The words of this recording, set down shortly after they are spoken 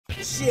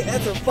Shit,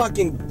 that's a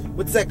fucking,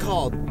 what's that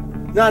called?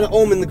 Not an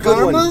omen, the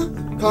good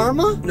one.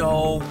 Karma?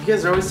 No. You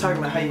guys are always talking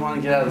about how you want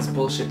to get out of this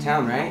bullshit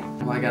town, right?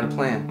 Well, I got a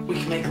plan. We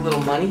can make a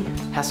little money,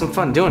 have some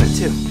fun doing it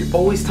too. You're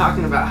always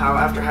talking about how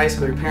after high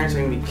school your parents are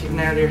going to be kicking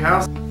out of your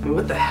house. I mean,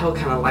 what the hell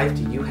kind of life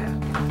do you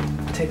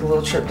have? Take a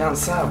little trip down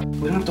south.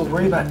 We don't have to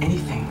worry about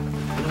anything.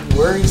 No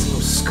worries, no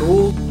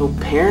school, no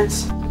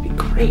parents. It'd be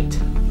great.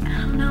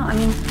 I don't know. I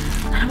mean,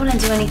 I don't want to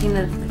do anything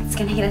that's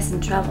going to get us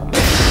in trouble.